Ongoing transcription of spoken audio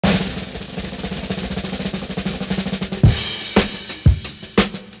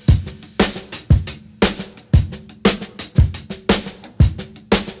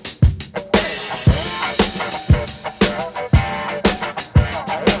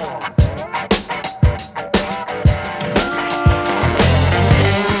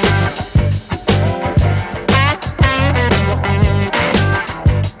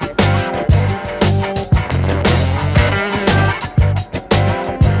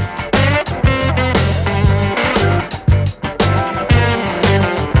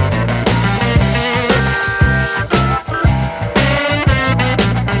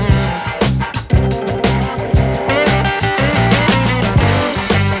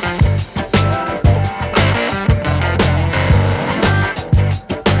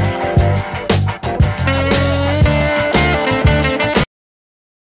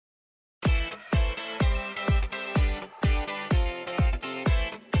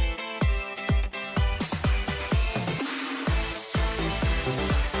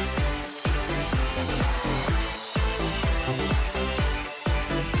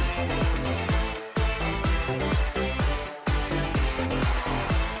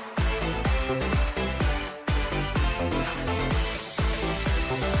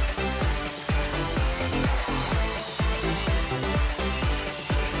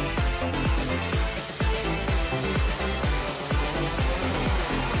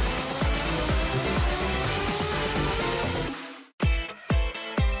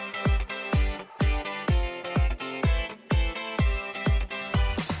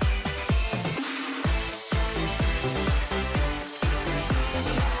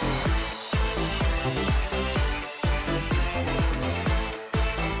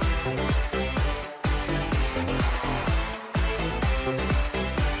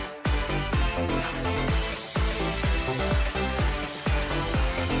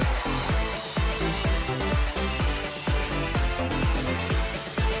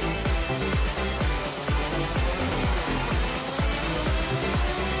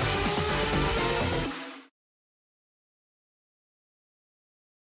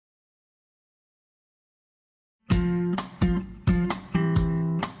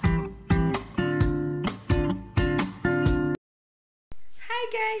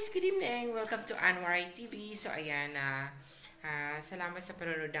guys! Good evening! Welcome to Anwari TV. So ayan, salamat sa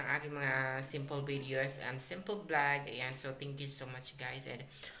panonood ng aking mga simple videos and simple vlog. Ayan, so thank you so much guys. And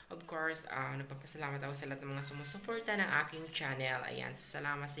of course, nagpapasalamat ako sa lahat ng mga sumusuporta ng aking channel. Ayan, so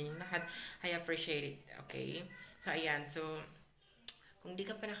salamat sa inyong lahat. I appreciate it. Okay? So ayan, so kung di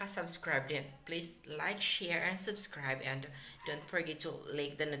ka pa nakasubscribe din, please like, share, and subscribe. And don't forget to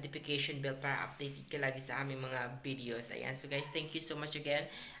click the notification bell para updated ka lagi sa aming mga videos. Ayan, so guys, thank you so much again.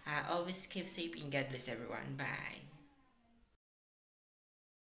 Always keep safe and God bless everyone. Bye!